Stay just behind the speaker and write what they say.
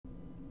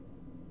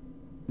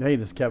Hey,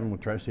 this is Kevin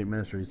with Tri-State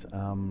Ministries.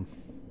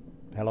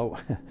 Hello.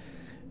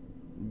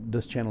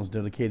 This channel is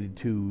dedicated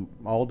to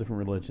all different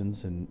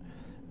religions, and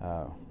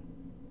uh,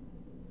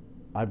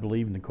 I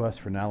believe in the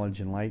quest for knowledge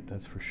and light,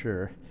 that's for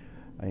sure.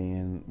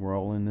 And we're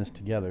all in this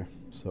together.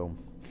 So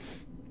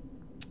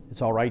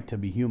it's all right to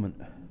be human.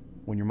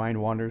 When your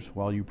mind wanders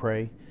while you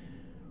pray,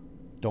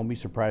 don't be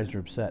surprised or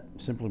upset.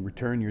 Simply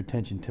return your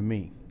attention to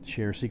me.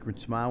 Share a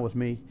secret smile with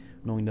me,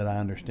 knowing that I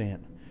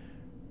understand.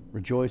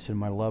 Rejoice in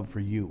my love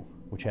for you,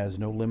 which has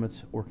no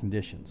limits or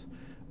conditions.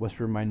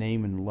 Whisper my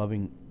name in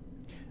loving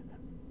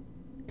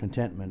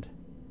contentment,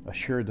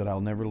 assured that I'll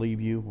never leave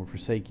you or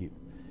forsake you.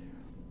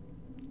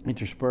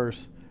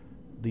 Intersperse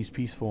these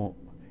peaceful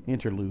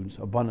interludes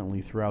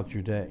abundantly throughout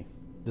your day.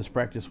 This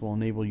practice will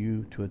enable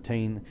you to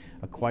attain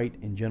a quiet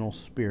and gentle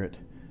spirit,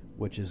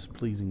 which is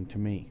pleasing to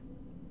me.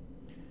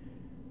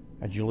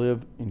 As you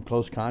live in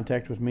close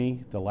contact with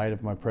me, the light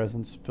of my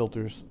presence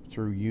filters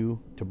through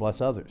you to bless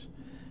others.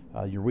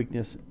 Your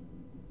weakness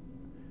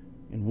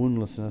and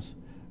woundlessness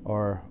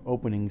are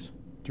openings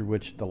through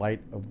which the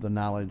light of the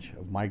knowledge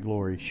of my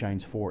glory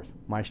shines forth.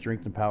 My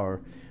strength and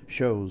power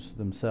shows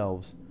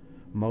themselves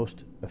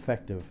most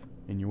effective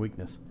in your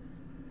weakness.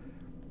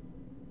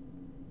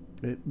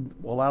 A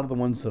lot of the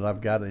ones that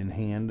I've got in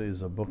hand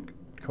is a book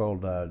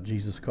called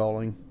Jesus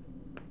Calling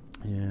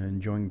and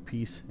Enjoying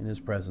Peace in His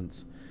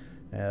Presence.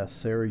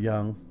 Sarah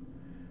Young,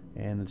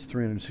 and it's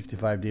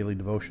 365 daily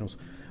devotionals.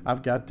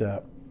 I've got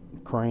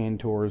Korean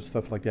tours,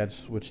 stuff like that,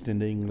 switched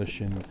into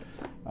English, and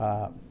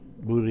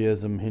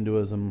Buddhism,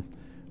 Hinduism,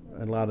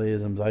 and a lot of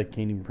isms I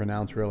can't even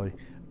pronounce really.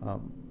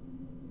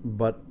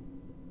 But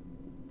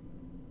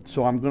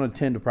so I'm going to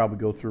tend to probably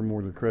go through more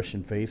of the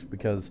Christian faith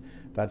because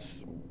that's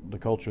the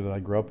culture that I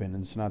grew up in.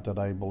 And it's not that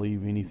I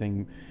believe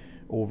anything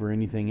over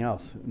anything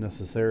else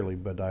necessarily,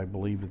 but I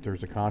believe that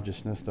there's a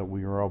consciousness that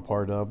we are all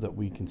part of, that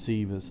we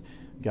conceive as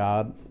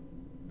God.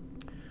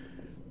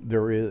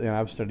 There is, and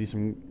I've studied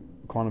some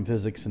quantum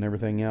physics and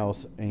everything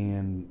else,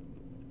 and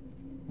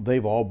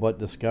they've all but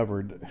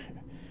discovered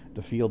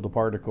the field, the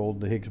particle,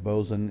 the Higgs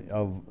boson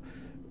of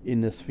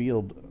in this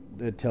field.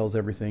 It tells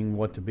everything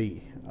what to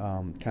be.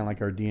 Kind of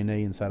like our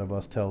DNA inside of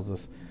us tells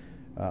us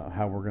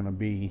how we're going to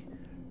be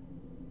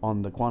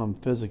on the quantum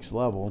physics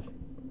level.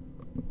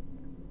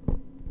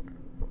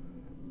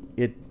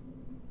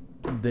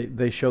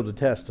 They show the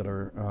test that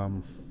our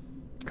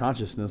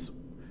consciousness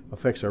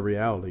affects our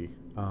reality.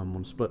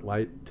 Split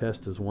light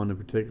test is one in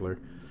particular.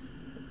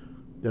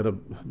 That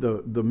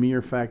the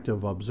mere fact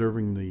of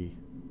observing the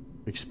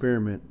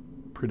experiment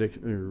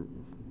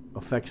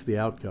affects the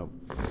outcome,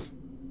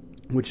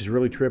 which is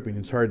really tripping.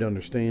 It's hard to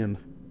understand,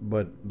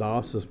 but the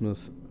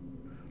awesomeness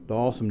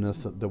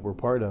that we're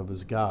part of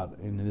is God,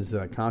 and it is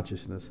that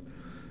consciousness.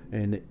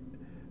 And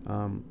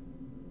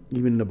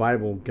even in the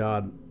Bible,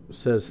 God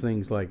says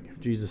things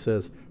like, Jesus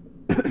says,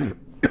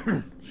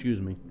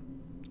 excuse me,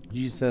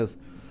 Jesus says,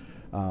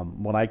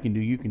 what I can do,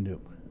 you can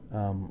do.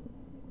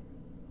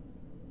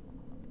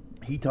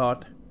 He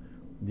taught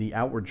the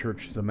outward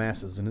church to the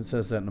masses, and it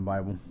says that in the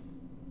Bible.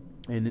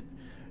 And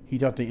he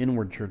taught the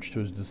inward church to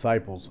his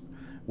disciples,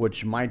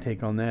 which my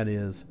take on that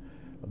is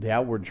the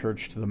outward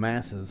church to the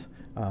masses.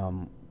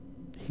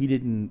 He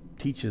didn't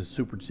teach his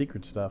super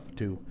secret stuff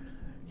to.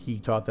 He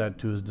taught that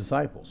to his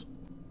disciples.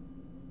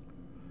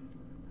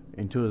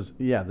 And to his,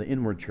 the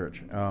inward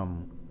church.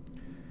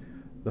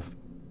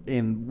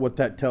 And what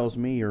that tells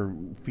me or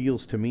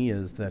feels to me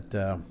is that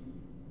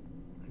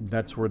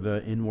that's where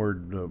the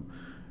inward,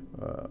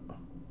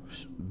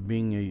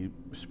 being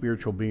a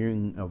spiritual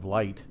being of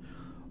light,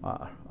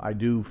 I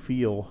do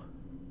feel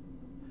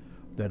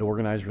that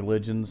organized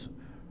religions,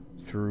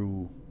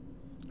 through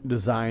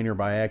design or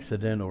by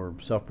accident or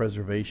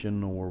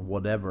self-preservation or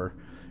whatever,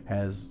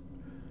 has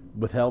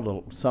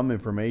withheld some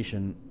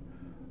information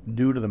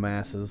due to the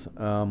masses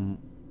on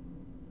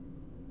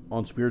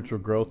spiritual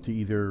growth to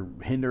either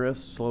hinder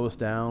us, slow us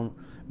down,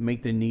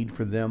 make the need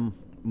for them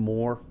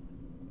more.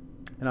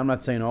 And I'm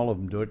not saying all of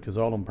them do it, because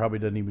all of them probably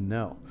doesn't even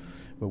know.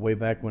 But way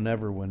back when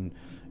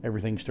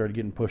everything started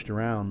getting pushed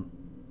around,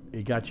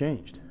 it got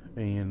changed.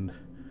 And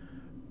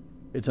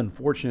it's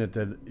unfortunate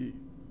that,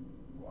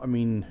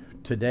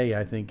 today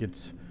I think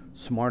it's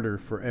smarter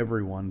for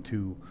everyone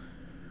to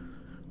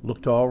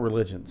look to all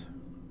religions.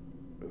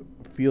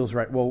 Feels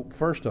right. Well,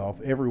 first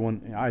off,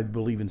 everyone, I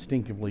believe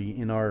instinctively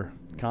in our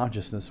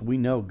consciousness, we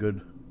know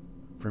good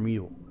from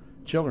evil.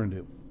 Children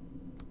do.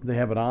 They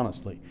have it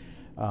honestly.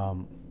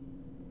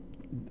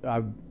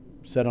 I've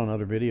said on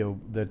another video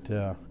that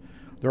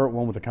they're at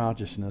one with the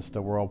consciousness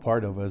that we're all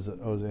part of as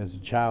a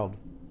child.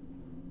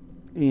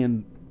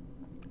 And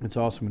it's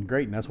awesome and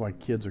great, and that's why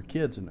kids are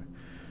kids,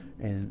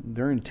 and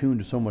they're in tune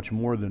to so much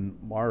more than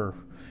our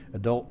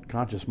adult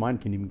conscious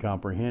mind can even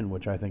comprehend,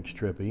 which I think is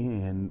trippy,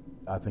 and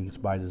I think it's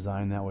by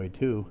design that way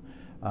too.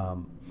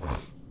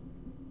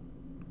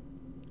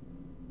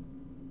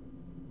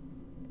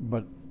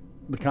 But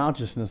the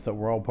consciousness that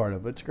we're all part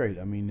of, it's great.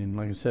 And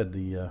like I said,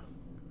 the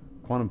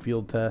quantum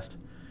field test,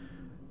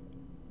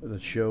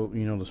 that show,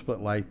 the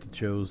split light that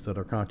shows that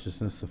our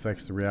consciousness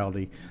affects the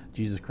reality.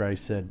 Jesus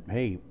Christ said,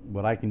 hey,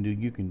 what I can do,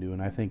 you can do.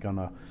 And I think on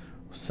a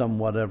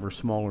somewhat ever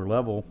smaller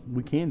level,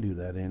 we can do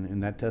that.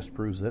 And that test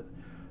proves it.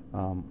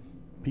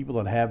 People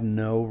that have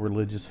no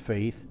religious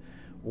faith,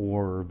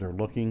 or they're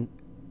looking,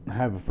 I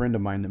have a friend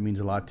of mine that means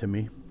a lot to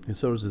me, and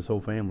so does his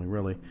whole family,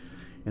 really.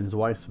 And his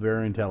wife's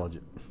very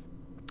intelligent.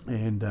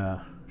 And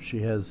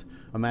she has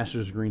a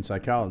master's degree in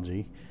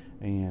psychology.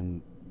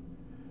 And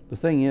the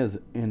thing is,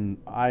 and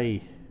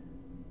I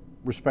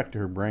respect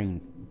her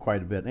brain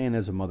quite a bit, and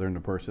as a mother and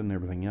a person and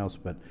everything else,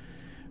 but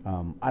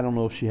I don't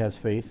know if she has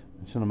faith.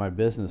 It's none of my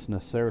business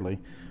necessarily.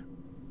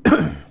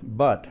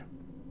 But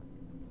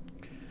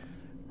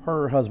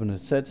her husband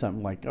had said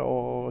something like,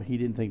 oh, he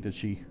didn't think that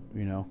she,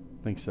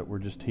 thinks that we're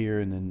just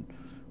here and then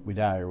we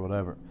die or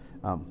whatever.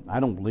 I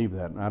don't believe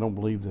that. I don't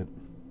believe that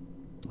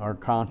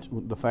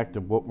the fact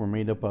of what we're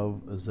made up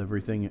of is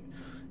everything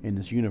in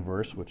this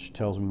universe, which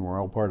tells me we're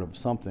all part of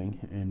something,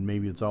 and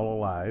maybe it's all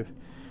alive,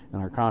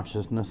 and our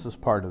consciousness is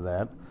part of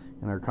that,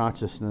 and our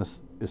consciousness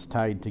is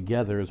tied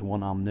together as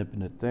one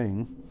omnipotent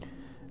thing,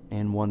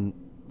 and one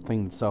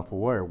thing that's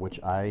self-aware,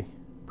 which I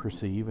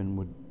perceive and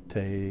would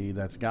say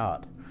that's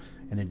God,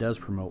 and it does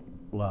promote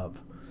love.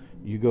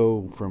 You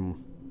go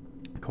from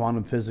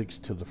quantum physics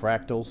to the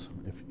fractals.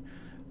 If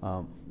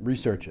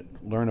research it,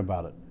 learn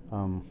about it.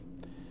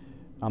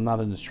 I'm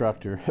not an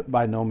instructor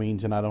by no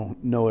means, and I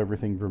don't know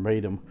everything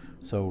verbatim,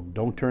 so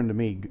don't turn to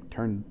me,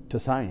 turn to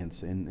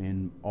science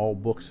and all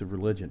books of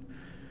religion.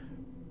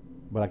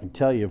 But I can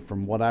tell you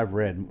from what I've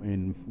read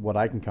and what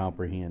I can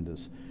comprehend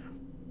is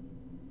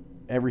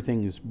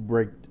everything is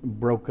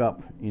broke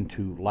up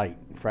into light,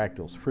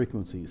 fractals,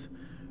 frequencies.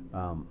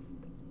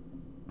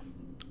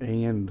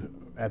 And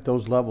at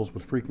those levels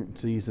with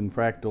frequencies and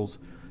fractals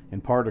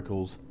and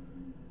particles,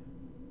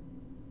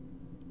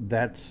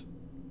 that's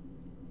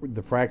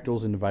the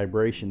fractals and the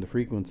vibration, the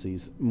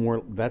frequencies,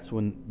 that's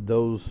when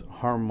those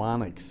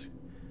harmonics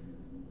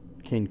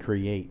can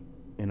create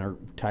and are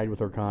tied with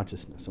our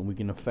consciousness, and we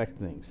can affect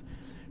things.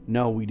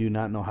 No, we do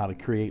not know how to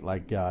create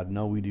like God.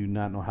 No, we do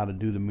not know how to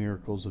do the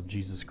miracles of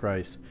Jesus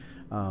Christ.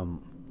 And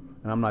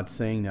I'm not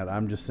saying that.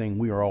 I'm just saying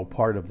we are all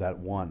part of that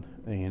one.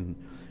 And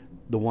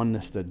the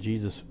oneness that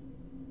Jesus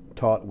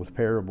taught with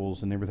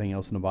parables and everything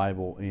else in the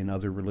Bible and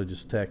other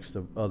religious texts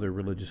of other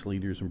religious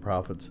leaders and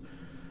prophets,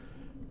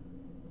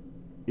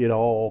 it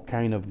all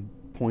kind of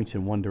points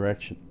in one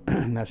direction.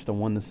 And that's the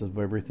oneness of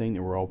everything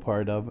that we're all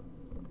part of.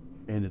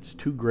 And it's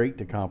too great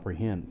to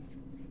comprehend.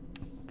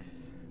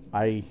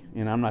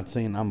 And I'm not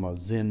saying I'm a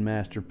Zen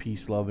master,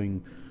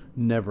 peace-loving,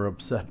 never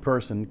upset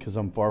person, because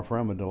I'm far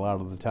from it a lot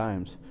of the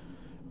times.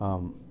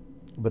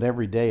 But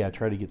every day I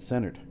try to get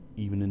centered,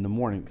 even in the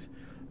mornings.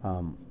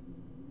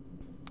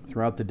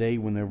 Throughout the day,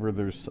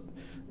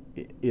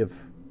 if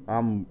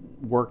I'm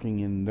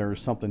working and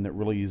there's something that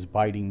really is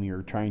biting me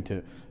or trying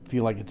to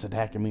feel like it's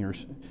attacking me, or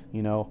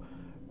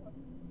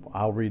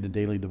I'll read a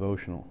daily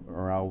devotional,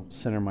 or I'll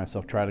center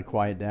myself, try to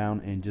quiet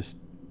down and just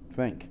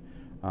think.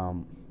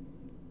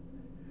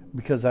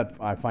 Because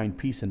I find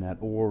peace in that,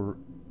 or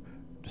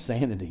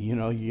sanity.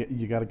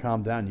 You got to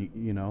calm down.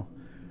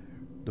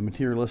 The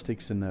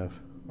materialistics and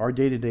our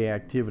day-to-day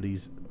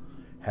activities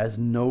has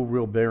no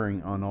real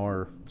bearing on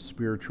our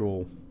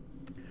spiritual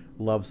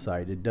love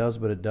side. It does,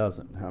 but it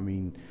doesn't. I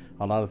mean,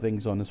 a lot of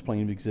things on this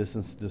plane of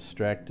existence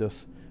distract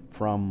us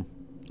from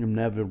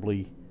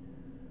inevitably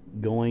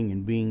going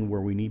and being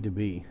where we need to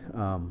be.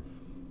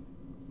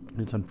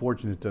 It's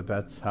unfortunate that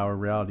that's how our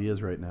reality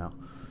is right now.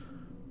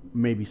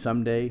 Maybe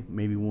someday,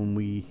 maybe when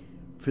we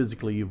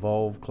physically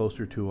evolve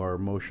closer to our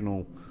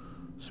emotional,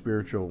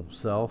 spiritual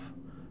self,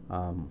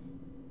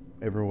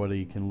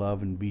 everybody can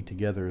love and be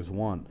together as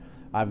one.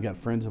 I've got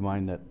friends of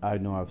mine that I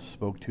know I've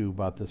spoke to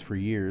about this for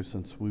years,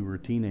 since we were a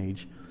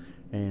teenage,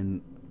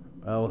 and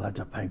that's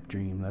a pipe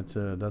dream. That's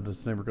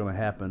never going to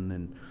happen,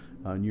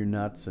 and you're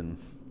nuts, and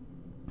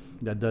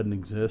that doesn't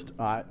exist.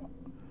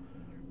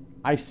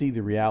 I see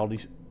the reality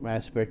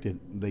aspect that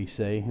they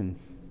say,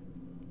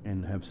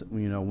 and have,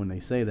 when they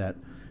say that,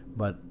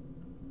 but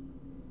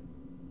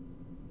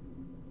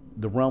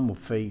the realm of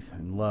faith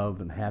and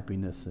love and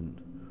happiness and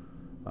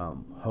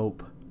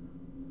hope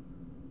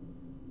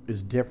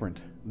is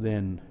different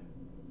than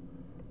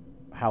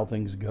how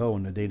things go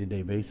on a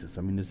day-to-day basis.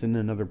 I mean, it's in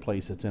another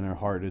place. It's in our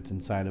heart. It's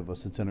inside of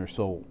us. It's in our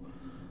soul.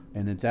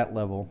 And at that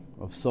level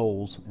of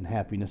souls and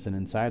happiness and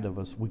inside of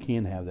us, we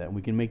can have that.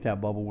 We can make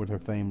that bubble with our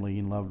family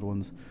and loved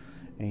ones.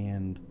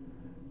 And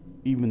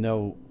even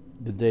though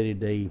the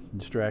day-to-day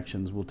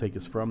distractions will take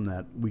us from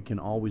that, we can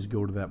always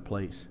go to that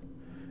place.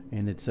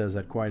 And it says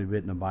that quite a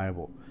bit in the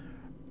Bible.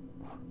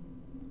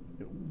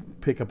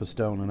 Pick up a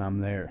stone and I'm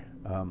there.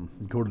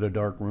 Go to the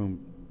dark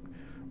room,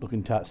 look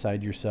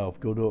inside yourself.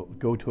 Go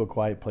to a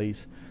quiet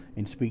place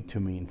and speak to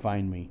me and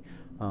find me.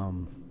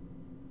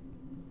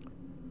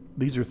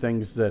 These are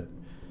things that,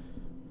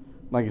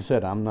 like I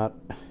said, I'm not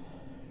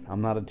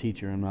a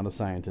teacher. I'm not a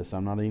scientist.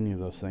 I'm not any of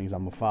those things.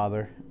 I'm a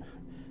father.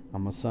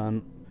 I'm a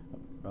son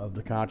of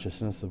the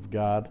consciousness of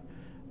God,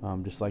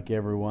 just like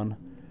everyone.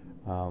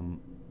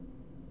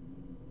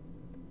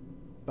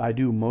 I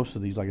do most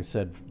of these, like I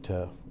said,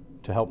 to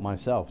help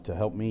myself, to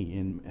help me,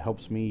 and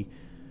helps me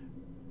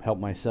help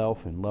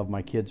myself and love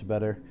my kids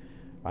better.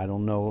 I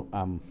don't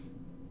know.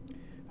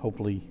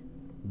 Hopefully,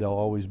 they'll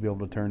always be able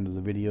to turn to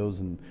the videos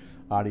and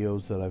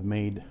audios that I've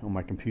made on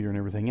my computer and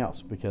everything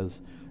else, because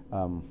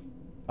I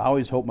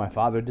always hope my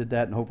father did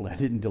that, and hopefully I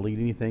didn't delete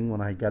anything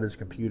when I got his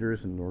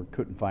computers or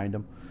couldn't find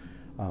them,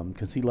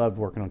 because he loved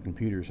working on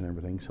computers and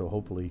everything. So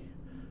hopefully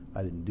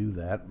I didn't do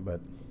that.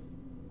 But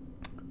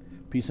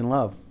peace and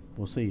love.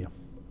 We'll see you.